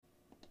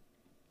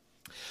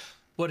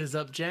What is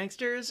up,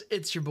 Janksters?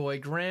 It's your boy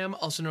Graham,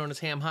 also known as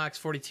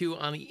HamHawks42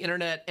 on the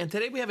internet, and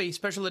today we have a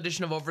special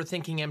edition of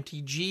Overthinking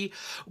MTG.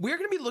 We're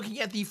going to be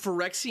looking at the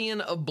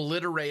Phyrexian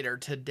Obliterator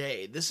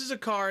today. This is a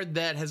card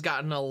that has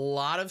gotten a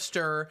lot of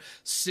stir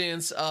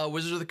since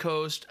Wizards of the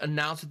Coast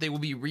announced that they will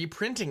be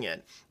reprinting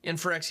it in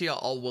Phyrexia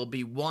All Will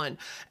Be One.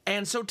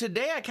 And so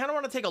today I kind of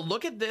want to take a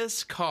look at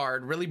this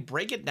card, really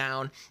break it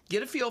down,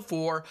 get a feel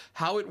for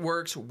how it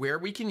works, where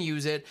we can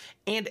use it,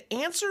 and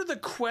answer the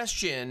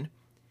question,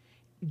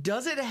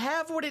 does it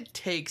have what it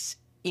takes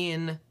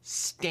in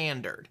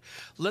Standard?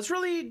 Let's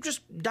really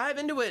just dive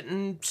into it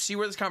and see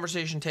where this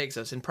conversation takes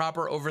us in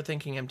proper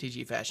Overthinking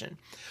MTG fashion.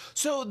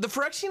 So the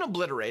Phyrexian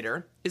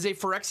Obliterator is a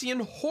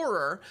Phyrexian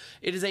horror.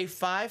 It is a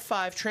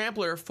 5/5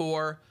 trampler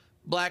for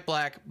black,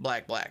 black,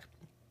 black, black.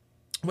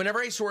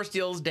 Whenever a source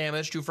deals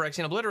damage to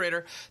Phyrexian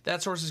Obliterator,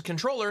 that source's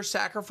controller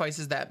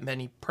sacrifices that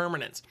many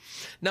permanents.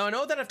 Now, I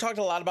know that I've talked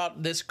a lot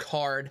about this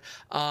card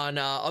on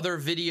other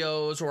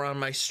videos or on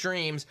my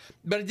streams,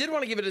 but I did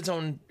want to give it its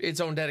own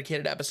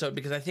dedicated episode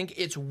because I think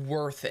it's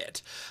worth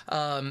it.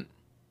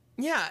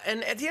 Yeah,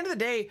 and at the end of the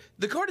day,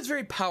 the card is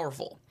very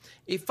powerful.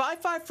 A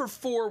 5/5 for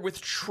 4 with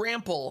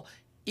Trample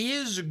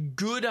is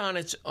good on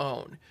its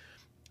own.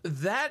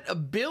 That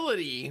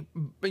ability,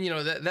 you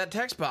know, that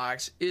text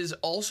box is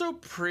also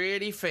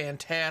pretty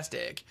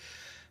fantastic.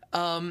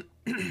 But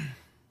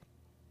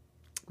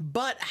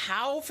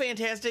how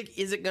fantastic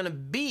is it going to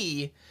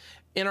be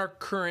in our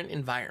current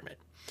environment?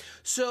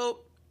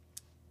 So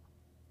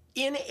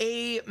in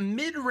a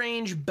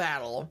mid-range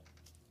battle,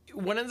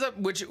 what ends up,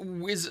 which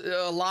is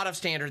a lot of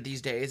Standard these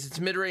days, it's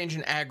mid-range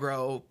and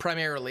aggro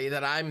primarily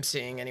that I'm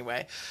seeing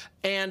anyway.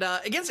 And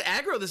against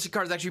aggro, this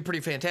card is actually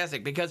pretty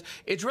fantastic because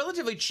it's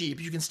relatively cheap.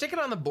 You can stick it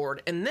on the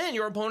board, and then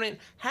your opponent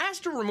has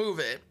to remove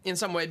it in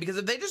some way because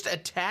if they just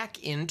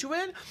attack into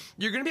it,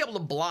 you're going to be able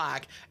to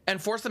block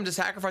and force them to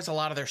sacrifice a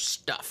lot of their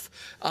stuff.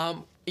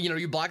 You know,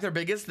 you block their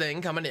biggest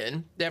thing coming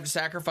in. They have to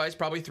sacrifice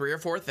probably 3 or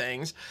 4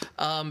 things,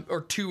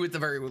 or 2 at the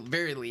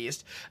very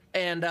least.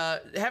 And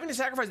having to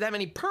sacrifice that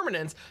many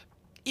permanents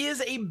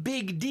is a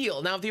big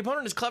deal. Now, if the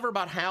opponent is clever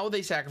about how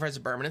they sacrifice the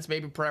permanents,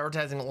 maybe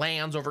prioritizing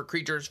lands over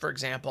creatures, for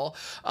example,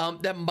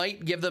 that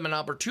might give them an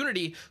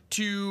opportunity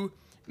to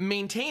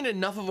maintain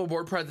enough of a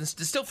board presence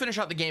to still finish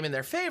out the game in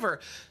their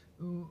favor.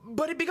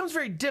 But it becomes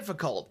very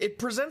difficult. It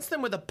presents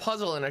them with a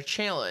puzzle and a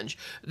challenge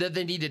that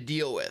they need to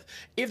deal with.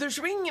 If they're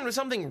swinging in with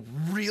something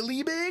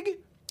really big,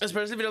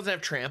 especially if it doesn't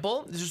have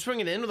trample, they're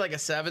swinging in with like a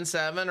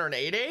 7/7 or an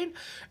 8/8,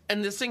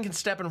 and this thing can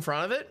step in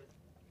front of it.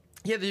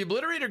 Yeah, the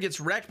Obliterator gets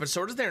wrecked, but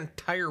so does their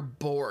entire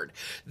board.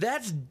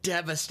 That's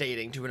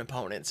devastating to an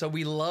opponent, so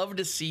we love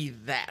to see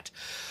that.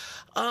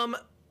 On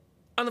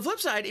the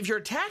flip side, if you're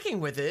attacking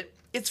with it,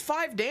 it's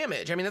 5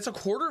 damage. I mean, that's a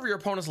quarter of your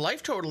opponent's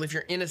life total if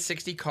you're in a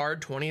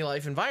 60-card,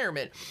 20-life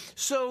environment.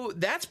 So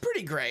that's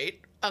pretty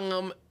great.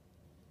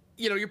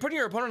 You know, you're putting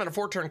your opponent on a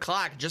 4-turn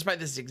clock just by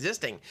this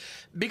existing,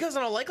 because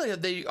in all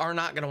likelihood, they are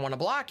not going to want to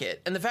block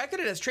it. And the fact that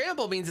it has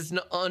trample means it's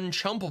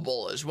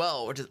unchumpable as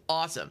well, which is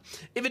awesome.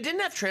 If it didn't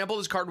have trample,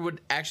 this card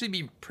would actually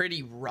be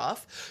pretty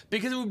rough,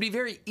 because it would be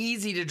very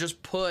easy to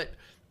just put,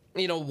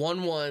 you know,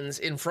 1/1s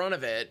in front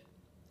of it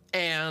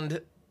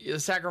and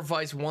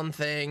sacrifice one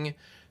thing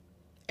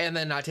and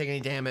then not take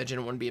any damage, and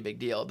it wouldn't be a big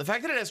deal. The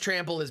fact that it has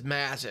trample is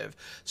massive.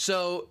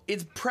 So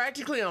it's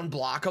practically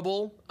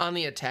unblockable on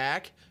the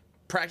attack,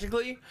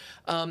 practically,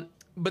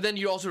 but then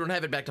you also don't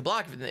have it back to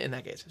block in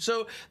that case.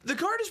 So the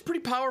card is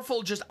pretty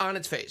powerful just on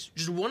its face.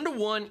 Just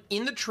 1-to-1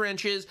 in the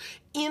trenches,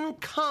 in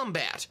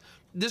combat.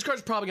 This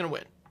card's probably going to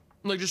win.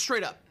 Like, just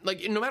straight up.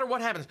 Like, no matter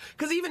what happens.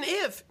 Because even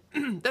if,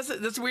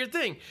 that's a weird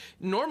thing.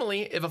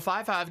 Normally, if a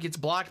 5/5 gets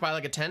blocked by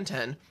like a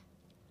 10/10,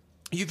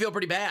 you feel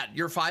pretty bad.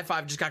 Your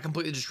 5/5 just got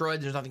completely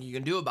destroyed. There's nothing you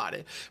can do about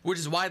it, which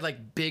is why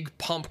like big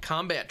pump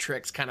combat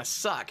tricks kind of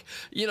suck,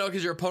 you know,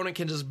 because your opponent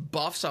can just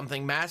buff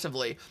something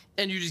massively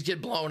and you just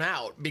get blown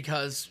out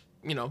because,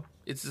 you know,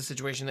 it's the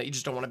situation that you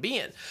just don't want to be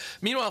in.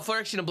 Meanwhile,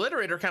 Phyrexian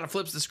Obliterator kind of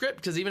flips the script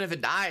because even if it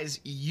dies,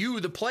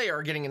 you, the player,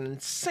 are getting an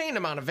insane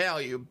amount of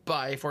value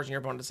by forcing your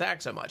opponent to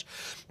sack so much.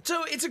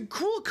 So it's a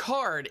cool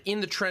card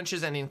in the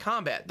trenches and in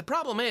combat. The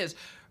problem is,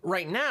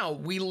 right now,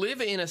 we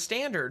live in a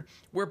Standard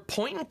where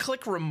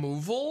point-and-click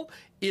removal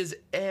is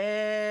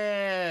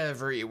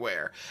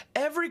everywhere.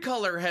 Every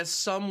color has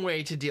some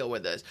way to deal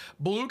with this.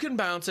 Blue can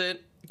bounce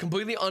it,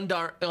 completely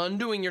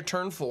undoing your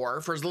turn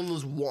 4 for as little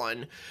as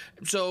 1.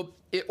 So,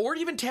 or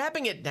even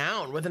tapping it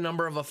down with a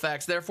number of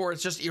effects. Therefore,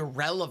 it's just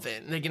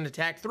irrelevant. They can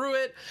attack through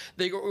it,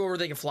 or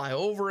they can fly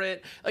over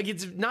it. Like,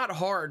 it's not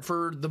hard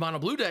for the mono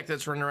blue deck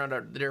that's running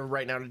around there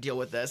right now to deal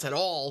with this at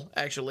all,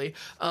 actually.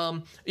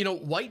 You know,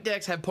 white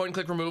decks have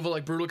point-and-click removal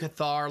like Brutal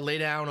Cathar, Lay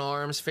Down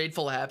Arms,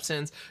 Fateful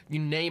Absence, you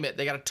name it.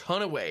 They got a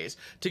ton of ways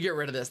to get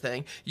rid of this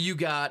thing. You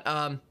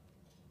got,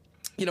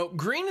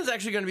 green is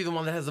actually going to be the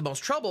one that has the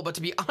most trouble, but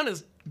to be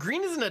honest,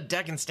 green isn't a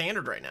deck in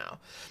standard right now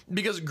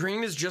because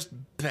green is just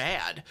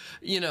bad,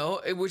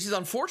 which is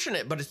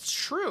unfortunate, but it's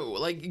true.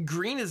 Like,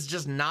 green is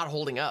just not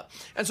holding up.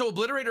 And so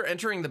Obliterator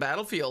entering the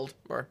battlefield,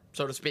 or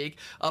so to speak,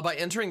 by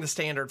entering the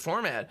standard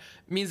format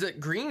means that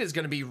green is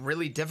going to be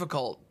really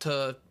difficult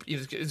to,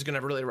 is going to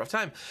have a really rough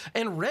time.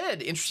 And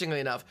red, interestingly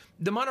enough,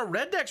 the mono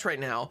red decks right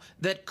now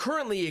that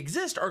currently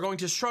exist are going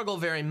to struggle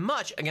very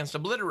much against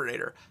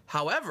Obliterator.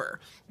 However,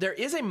 there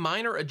is a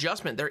minor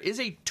adjustment. There is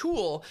a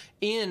tool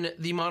in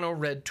the mono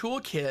red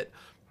toolkit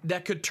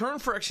that could turn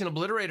Phyrexian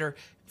Obliterator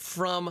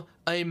from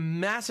a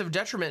massive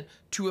detriment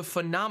to a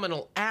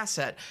phenomenal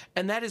asset,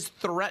 and that is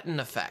threaten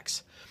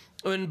effects.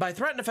 And by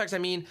threaten effects, I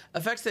mean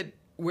effects that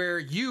where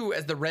you,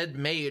 as the red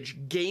mage,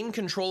 gain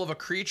control of a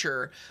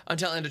creature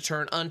until end of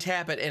turn,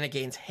 untap it, and it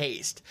gains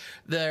haste.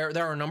 There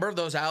are a number of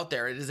those out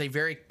there. It is a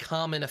very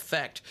common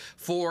effect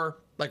for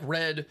like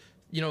red,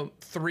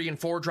 3 and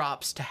 4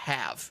 drops to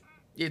have.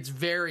 It's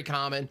very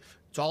common.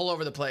 It's all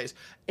over the place.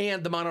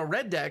 And the mono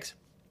red decks,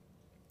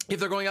 if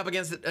they're going up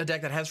against a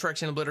deck that has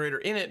Phyrexian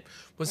Obliterator in it,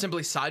 will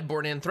simply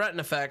sideboard in threaten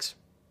effects,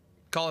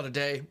 call it a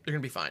day, you're going to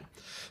be fine.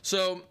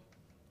 So,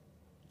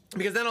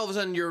 because then all of a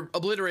sudden your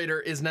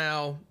Obliterator is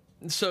now,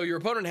 so your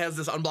opponent has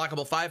this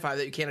unblockable 5/5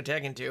 that you can't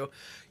attack into,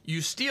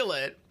 you steal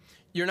it,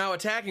 you're now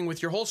attacking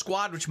with your whole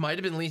squad, which might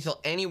have been lethal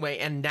anyway,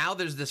 and now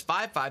there's this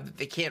 5/5 that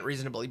they can't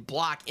reasonably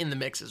block in the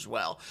mix as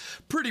well.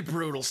 Pretty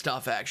brutal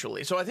stuff,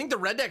 actually. So I think the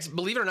red decks,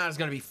 believe it or not, is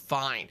going to be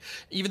fine,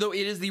 even though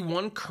it is the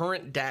one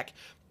current deck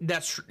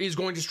that is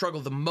going to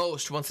struggle the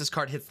most once this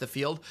card hits the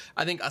field.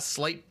 I think a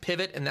slight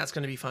pivot, and that's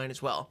going to be fine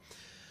as well.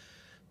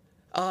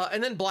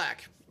 And then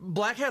black.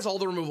 Black has all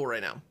the removal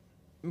right now.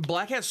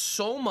 Black has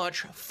so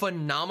much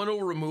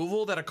phenomenal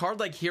removal that a card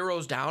like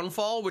Hero's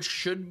Downfall, which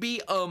should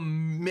be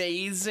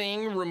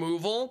amazing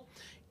removal,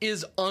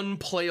 is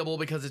unplayable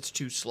because it's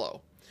too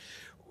slow.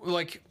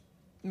 Like,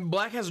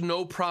 black has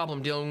no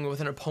problem dealing with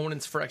an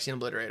opponent's Phyrexian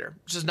Obliterator.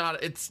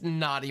 It's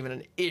not even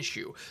an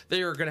issue.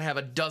 They are going to have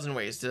a dozen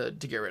ways to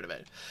get rid of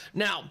it.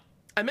 Now,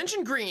 I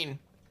mentioned green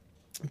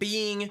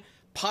being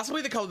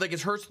possibly the color that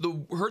gets hurt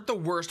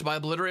the worst by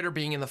Obliterator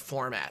being in the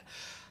format.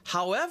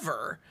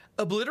 However,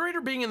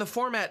 Obliterator being in the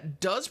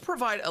format does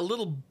provide a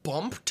little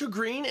bump to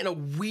green in a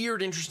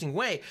weird, interesting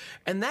way,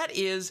 and that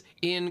is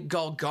in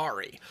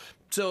Golgari.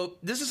 So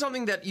this is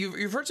something that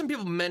you've heard some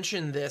people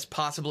mention this,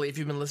 possibly if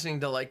you've been listening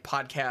to like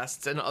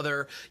podcasts and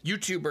other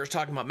YouTubers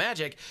talking about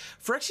Magic.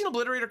 Phyrexian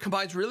Obliterator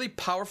combines really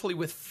powerfully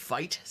with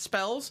fight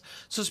spells,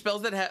 so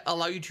spells that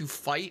allow you to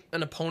fight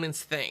an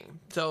opponent's thing.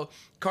 So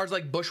cards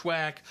like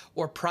Bushwhack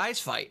or Prize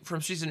Fight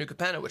from Streets of New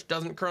Capenna, which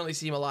doesn't currently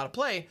see a lot of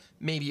play,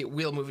 maybe it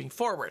will moving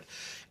forward.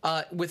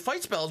 With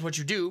fight spells, what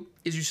you do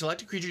is you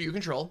select a creature you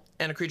control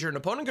and a creature an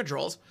opponent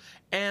controls,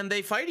 and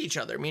they fight each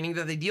other, meaning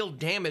that they deal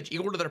damage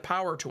equal to their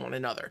power to one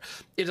another.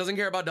 It doesn't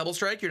care about double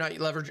strike, you're not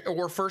leverage,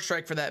 or first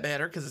strike for that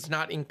matter, because it's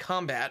not in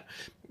combat.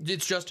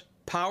 It's just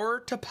power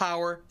to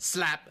power,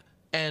 slap,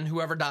 and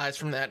whoever dies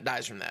from that,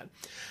 dies from that.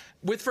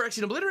 With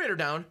Phyrexian Obliterator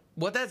down,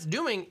 what that's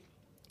doing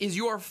is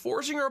you are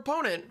forcing your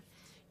opponent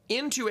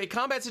into a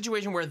combat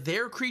situation where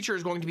their creature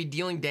is going to be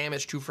dealing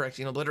damage to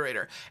Phyrexian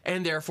Obliterator,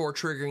 and therefore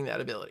triggering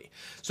that ability.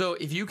 So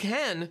if you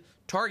can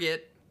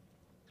target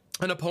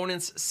an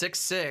opponent's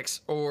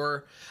 6/6,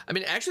 or, I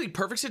mean, actually,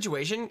 perfect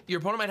situation, your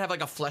opponent might have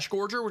like a Flesh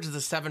Gorger, which is a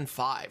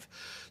 7/5.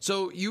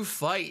 So you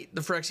fight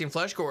the Phyrexian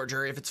Flesh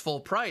Gorger if it's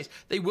full price.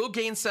 They will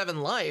gain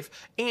 7 life,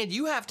 and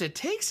you have to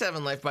take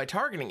 7 life by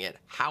targeting it.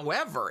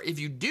 However, if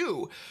you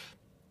do,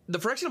 the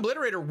Phyrexian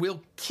Obliterator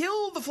will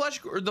kill the Flesh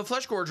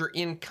Gorger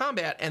in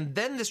combat, and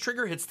then this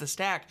trigger hits the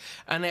stack,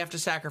 and they have to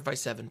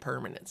sacrifice 7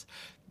 permanents.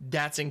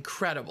 That's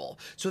incredible.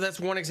 So that's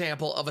one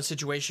example of a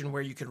situation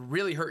where you can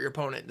really hurt your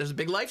opponent. There's a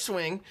big life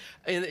swing,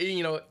 and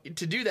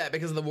to do that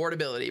because of the ward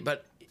ability,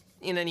 but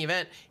in any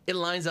event, it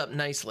lines up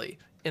nicely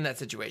in that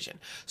situation.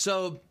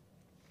 So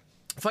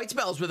fight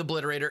spells with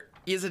Obliterator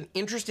is an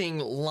interesting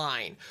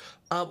line.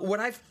 What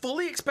I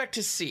fully expect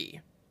to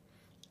see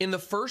in the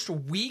first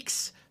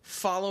weeks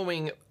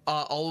following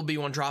All Will Be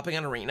One dropping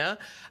on Arena,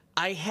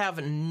 I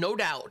have no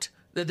doubt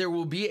that there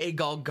will be a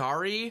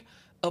Golgari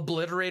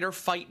Obliterator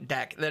fight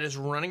deck that is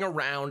running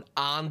around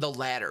on the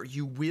ladder.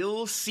 You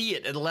will see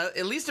it,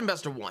 at least in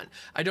best of 1.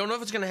 I don't know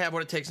if it's going to have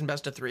what it takes in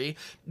best of 3,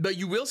 but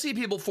you will see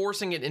people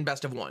forcing it in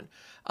best of 1.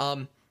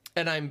 And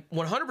I'm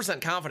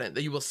 100% confident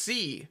that you will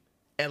see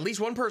at least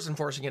one person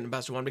forcing it in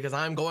best of 1, because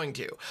I'm going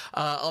to.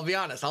 I'll be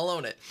honest, I'll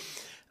own it.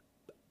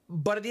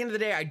 But at the end of the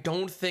day, I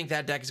don't think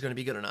that deck is going to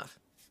be good enough.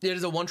 It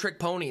is a one-trick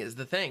pony is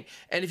the thing.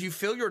 And if you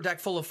fill your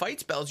deck full of fight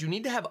spells, you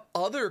need to have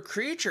other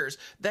creatures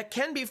that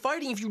can be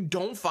fighting if you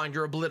don't find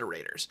your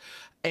Obliterators.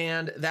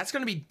 And that's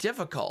going to be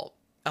difficult.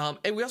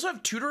 And we also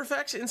have tutor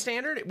effects in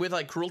Standard with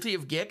like Cruelty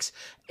of Gix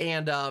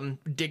and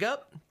Dig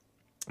Up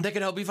that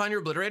can help you find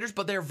your Obliterators,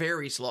 but they're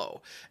very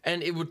slow.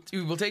 And it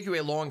will take you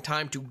a long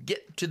time to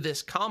get to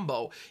this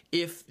combo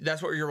if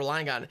that's what you're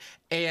relying on.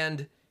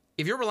 And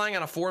if you're relying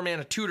on a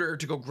 4-mana tutor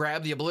to go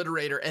grab the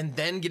Obliterator and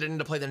then get it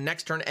into play the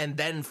next turn and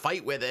then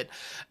fight with it,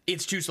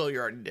 it's too slow,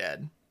 you're already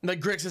dead. Like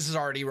Grixis has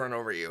already run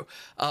over you,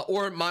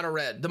 or mono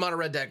red. The mono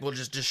red deck will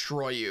just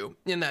destroy you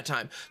in that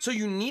time. So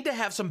you need to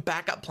have some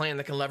backup plan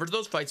that can leverage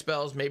those fight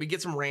spells, maybe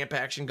get some ramp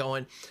action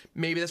going.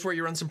 Maybe that's where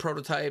you run some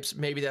prototypes.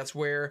 Maybe that's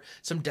where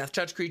some death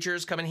touch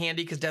creatures come in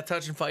handy, because death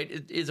touch and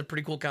fight is a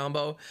pretty cool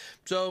combo.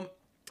 So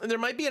there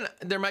might be an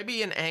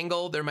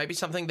angle. There might be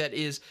something that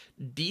is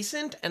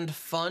decent and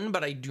fun,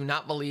 but I do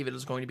not believe it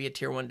is going to be a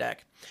tier 1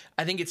 deck.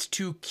 I think it's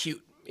too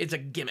cute. It's a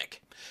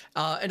gimmick.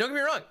 And don't get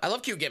me wrong, I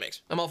love cute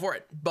gimmicks. I'm all for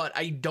it. But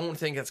I don't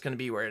think that's going to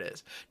be where it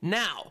is.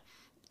 Now,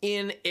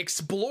 in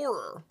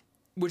Explorer,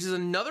 which is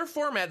another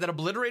format that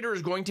Obliterator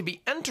is going to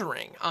be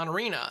entering on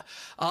Arena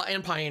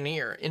and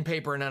Pioneer in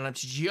paper and on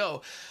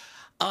MTGO,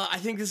 I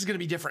think this is going to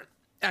be different.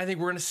 I think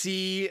we're going to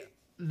see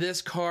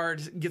this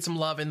card get some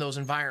love in those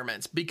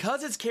environments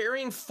because it's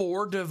carrying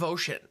 4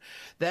 devotion.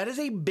 That is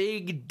a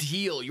big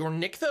deal. Your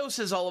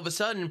Nykthoses all of a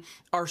sudden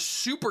are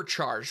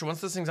supercharged once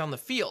this thing's on the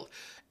field.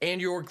 And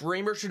your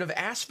Grey Merchant of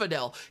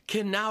Asphodel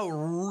can now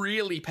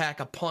really pack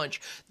a punch.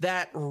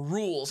 That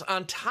rules.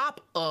 On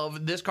top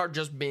of this card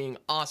just being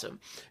awesome.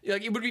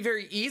 Like, it would be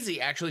very easy,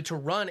 actually, to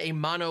run a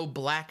mono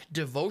black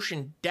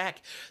devotion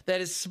deck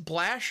that is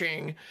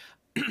splashing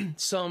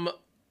some,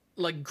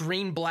 like,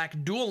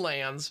 green-black dual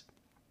lands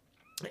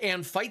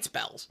and fight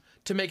spells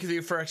to make the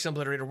Phyrexian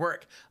Obliterator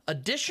work.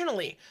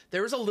 Additionally,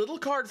 there is a little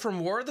card from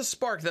War of the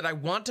Spark that I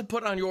want to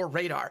put on your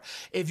radar.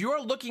 If you are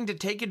looking to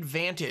take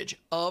advantage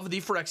of the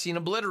Phyrexian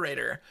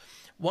Obliterator,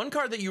 one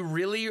card that you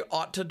really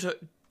ought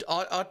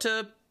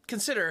to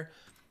consider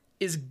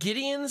is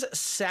Gideon's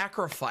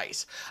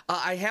Sacrifice.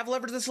 I have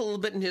leveraged this a little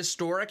bit in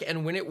Historic,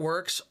 and when it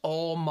works,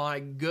 oh my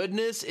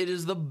goodness, it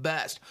is the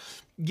best.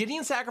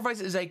 Gideon's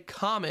Sacrifice is a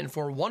common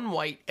for 1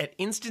 white at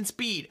instant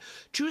speed.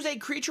 Choose a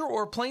creature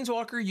or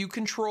planeswalker you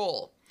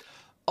control.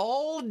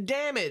 All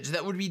damage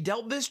that would be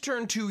dealt this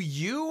turn to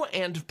you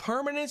and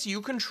permanents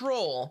you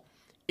control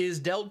is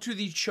dealt to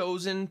the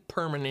chosen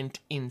permanent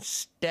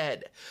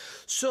instead.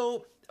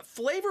 So,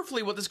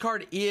 flavorfully, what this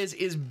card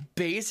is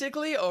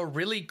basically a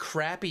really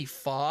crappy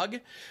fog.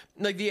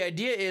 Like, the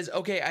idea is,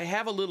 okay, I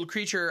have a little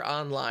creature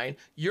online.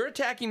 You're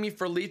attacking me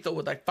for lethal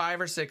with like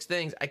 5 or 6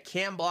 things. I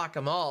can't block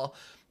them all.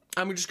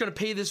 I'm just going to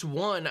pay this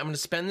 1. I'm going to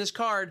spend this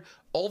card.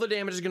 All the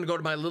damage is going to go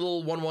to my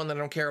little 1/1 that I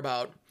don't care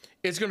about.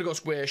 It's going to go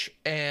squish,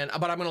 but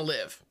I'm going to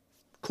live.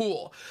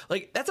 Cool.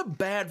 Like, that's a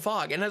bad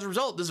fog. And as a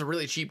result, this is a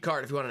really cheap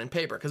card if you want it in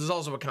paper, because it's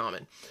also a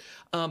common.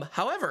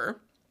 However,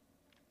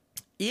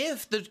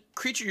 if the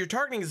creature you're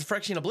targeting is the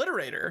Phyrexian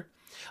Obliterator,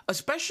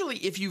 especially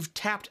if you've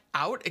tapped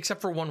out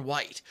except for 1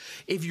 white,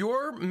 if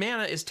your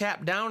mana is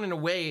tapped down in a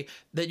way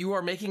that you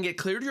are making it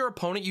clear to your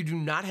opponent you do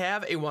not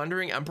have a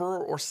Wandering Emperor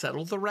or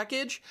Settle the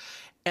Wreckage,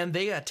 and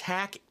they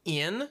attack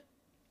in,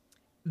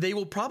 they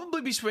will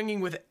probably be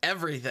swinging with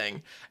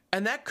everything.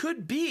 And that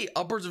could be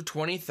upwards of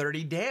 20,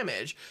 30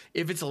 damage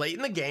if it's late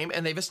in the game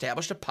and they've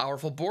established a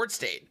powerful board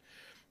state.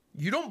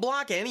 You don't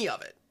block any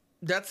of it.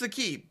 That's the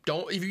key.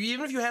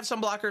 Even if you have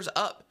some blockers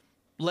up,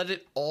 let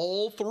it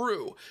all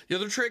through. The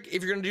other trick,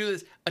 if you're going to do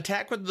this,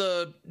 attack with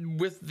the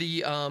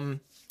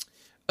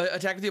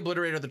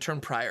Obliterator the turn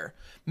prior.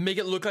 Make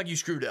it look like you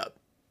screwed up,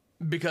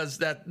 because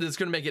that's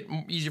going to make it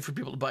easier for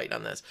people to bite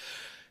on this.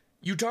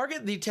 You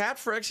target the tapped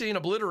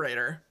Phyrexian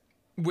Obliterator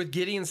with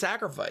Gideon's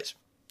Sacrifice.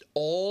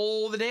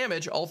 All the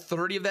damage, all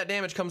 30 of that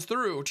damage comes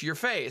through to your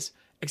face,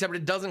 except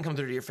it doesn't come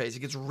through to your face.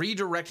 It gets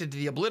redirected to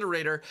the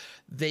Obliterator.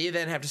 They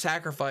then have to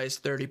sacrifice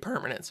 30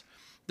 permanents.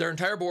 Their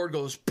entire board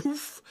goes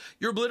poof.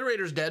 Your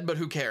Obliterator's dead, but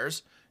who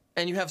cares?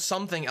 And you have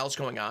something else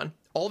going on.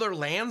 All their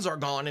lands are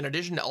gone in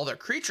addition to all their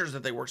creatures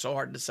that they worked so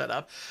hard to set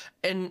up.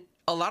 And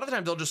a lot of the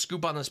time they'll just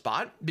scoop on the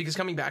spot, because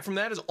coming back from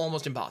that is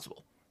almost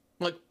impossible.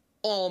 Like,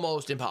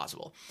 almost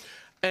impossible.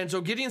 And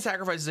so Gideon's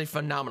Sacrifice is a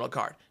phenomenal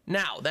card.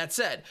 Now, that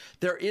said,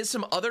 there is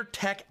some other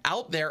tech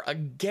out there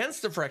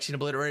against the Phyrexian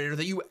Obliterator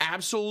that you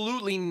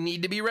absolutely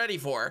need to be ready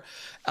for.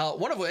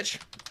 One of which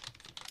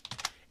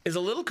is a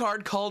little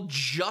card called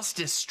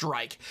Justice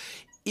Strike.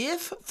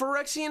 If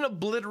Phyrexian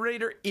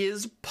Obliterator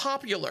is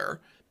popular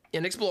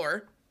in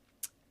Explorer,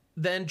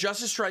 then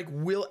Justice Strike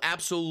will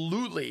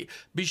absolutely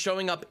be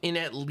showing up in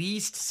at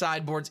least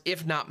sideboards,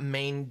 if not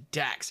main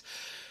decks.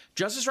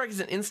 Justice Strike is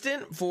an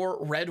instant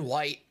for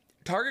red-white.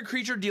 Target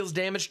creature deals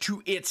damage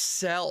to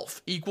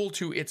itself equal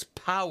to its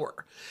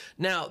power.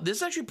 Now, this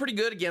is actually pretty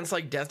good against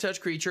like Death Touch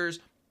creatures,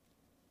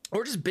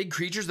 or just big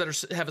creatures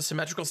that have a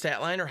symmetrical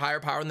stat line or higher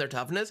power than their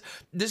toughness.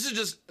 This is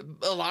just,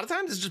 a lot of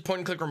times, it's just point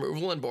and click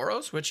removal in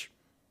Boros, which,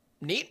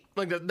 neat.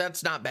 Like,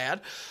 that's not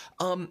bad.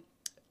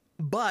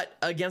 But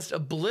against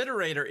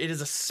Obliterator, it is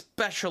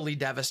especially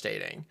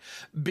devastating,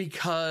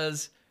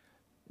 because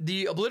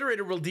the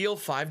Obliterator will deal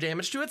 5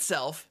 damage to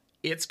itself.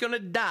 It's going to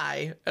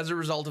die as a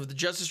result of the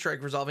Justice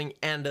Strike resolving,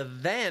 and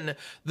then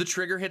the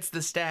trigger hits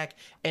the stack,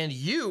 and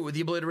you,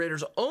 the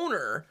Obliterator's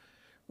owner,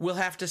 will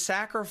have to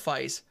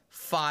sacrifice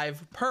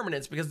 5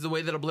 permanents, because the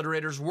way that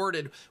Obliterator's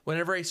worded,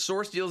 whenever a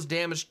source deals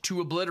damage to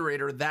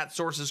Obliterator, that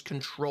source's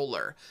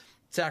controller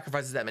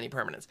sacrifices that many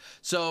permanents.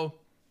 So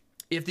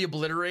if the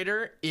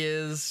Obliterator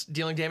is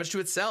dealing damage to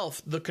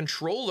itself, the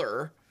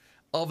controller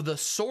of the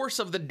source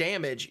of the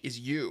damage is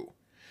you.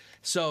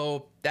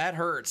 So that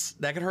hurts.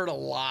 That could hurt a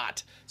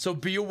lot. So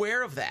be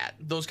aware of that.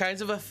 Those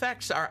kinds of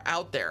effects are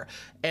out there.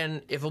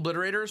 And if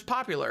Obliterator is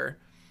popular,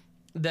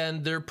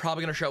 then they're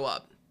probably going to show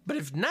up. But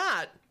if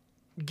not,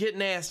 get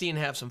nasty and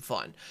have some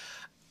fun.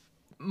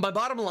 My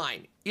bottom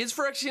line, is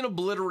Phyrexian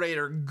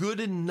Obliterator good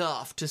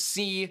enough to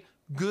see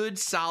good,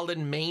 solid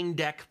main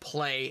deck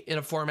play in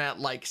a format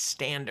like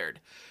Standard?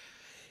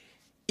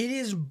 It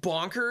is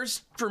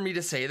bonkers for me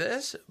to say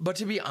this, but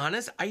to be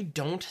honest, I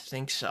don't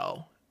think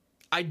so.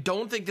 I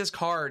don't think this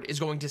card is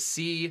going to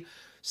see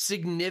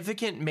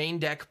significant main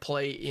deck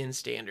play in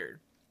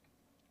Standard.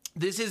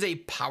 This is a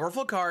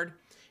powerful card.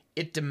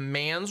 It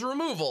demands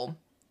removal.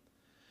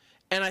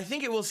 And I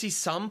think it will see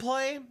some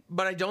play,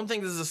 but I don't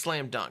think this is a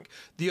slam dunk.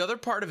 The other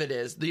part of it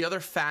is, the other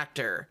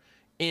factor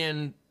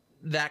in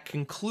that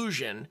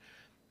conclusion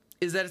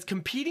is that it's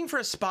competing for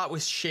a spot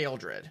with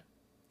Sheoldred.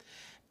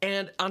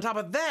 And on top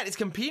of that, it's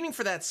competing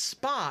for that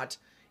spot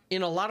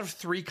in a lot of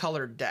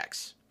 3-colored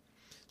decks.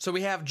 So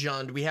we have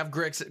Jund, we have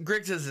Grixis.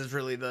 Grixis is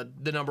really the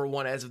number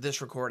one as of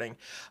this recording.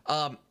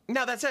 Now,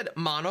 that said,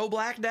 mono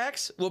black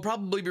decks will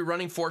probably be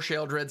running 4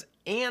 Sheoldreds,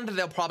 and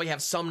they'll probably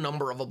have some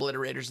number of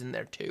Obliterators in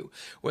there too.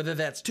 Whether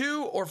that's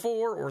 2 or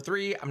 4 or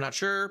 3, I'm not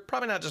sure.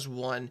 Probably not just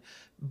 1,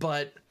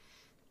 but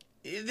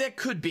that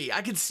could be.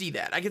 I could see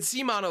that. I could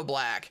see mono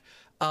black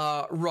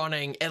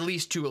running at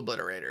least 2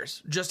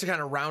 Obliterators just to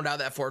kind of round out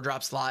that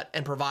 4-drop slot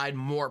and provide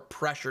more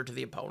pressure to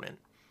the opponent.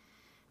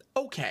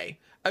 Okay,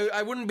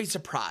 I wouldn't be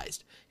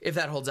surprised if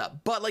that holds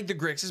up. But like the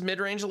Grixis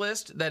mid-range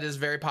list that is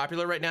very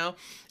popular right now,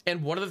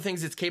 and one of the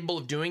things it's capable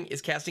of doing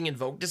is casting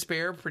Invoke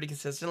Despair pretty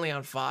consistently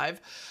on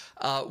 5,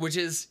 which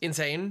is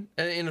insane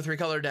in a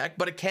 3-color deck,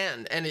 but it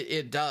can, and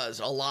it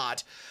does a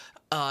lot.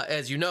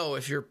 As you know,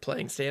 if you're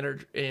playing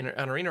Standard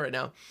on Arena right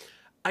now,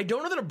 I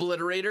don't know that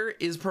Obliterator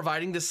is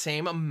providing the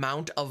same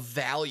amount of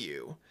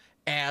value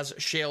as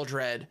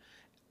Sheoldred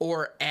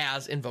or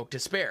as Invoke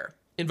Despair.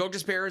 Invoke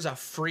Despair is a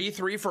free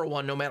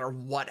 3-for-1 no matter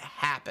what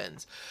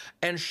happens.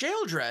 And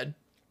Sheoldred,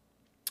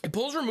 it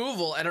pulls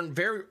removal at a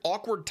very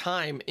awkward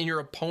time in your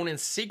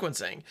opponent's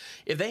sequencing.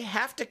 If they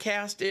have to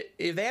cast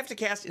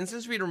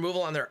instant speed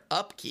removal on their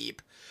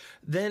upkeep,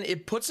 then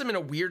it puts them in a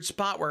weird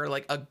spot where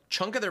like a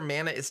chunk of their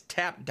mana is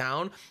tapped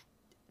down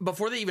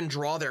before they even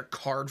draw their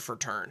card for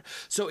turn.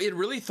 So it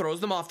really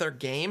throws them off their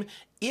game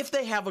if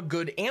they have a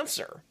good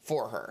answer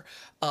for her.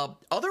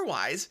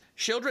 Otherwise,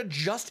 Sheoldred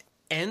just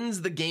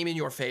ends the game in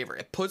your favor.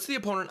 It puts the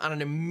opponent on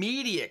an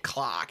immediate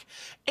clock,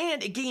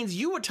 and it gains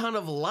you a ton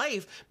of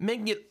life,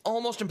 making it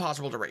almost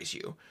impossible to race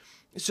you.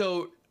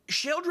 So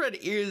Sheoldred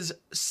is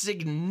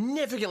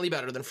significantly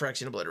better than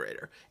Phyrexian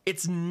Obliterator.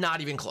 It's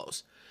not even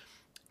close.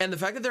 And the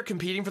fact that they're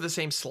competing for the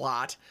same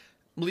slot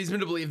leads me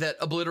to believe that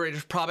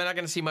Obliterator's probably not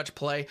going to see much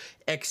play,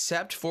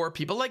 except for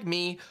people like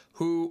me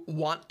who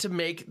want to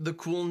make the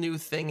cool new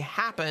thing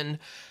happen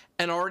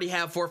and already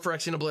have 4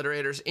 Phyrexian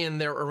Obliterators in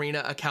their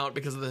Arena account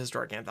because of the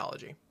Historic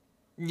Anthology.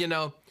 You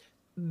know,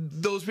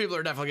 those people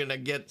are definitely going to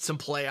get some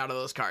play out of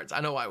those cards. I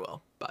know I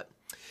will, but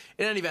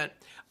in any event,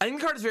 I think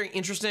the card is very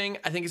interesting.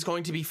 I think it's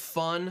going to be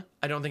fun.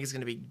 I don't think it's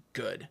going to be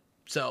good.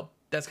 So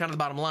that's kind of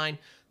the bottom line.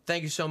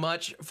 Thank you so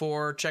much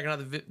for checking out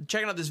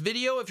this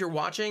video. If you're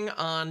watching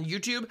on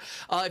YouTube,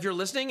 if you're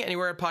listening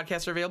anywhere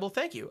podcasts are available,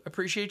 thank you.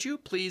 Appreciate you.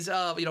 Please,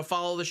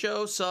 follow the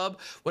show, sub,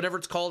 whatever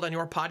it's called on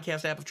your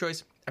podcast app of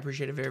choice. I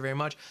appreciate it very, very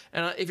much.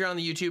 And if you're on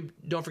the YouTube,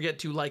 don't forget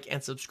to like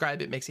and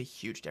subscribe. It makes a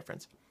huge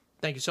difference.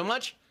 Thank you so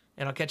much,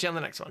 and I'll catch you on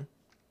the next one.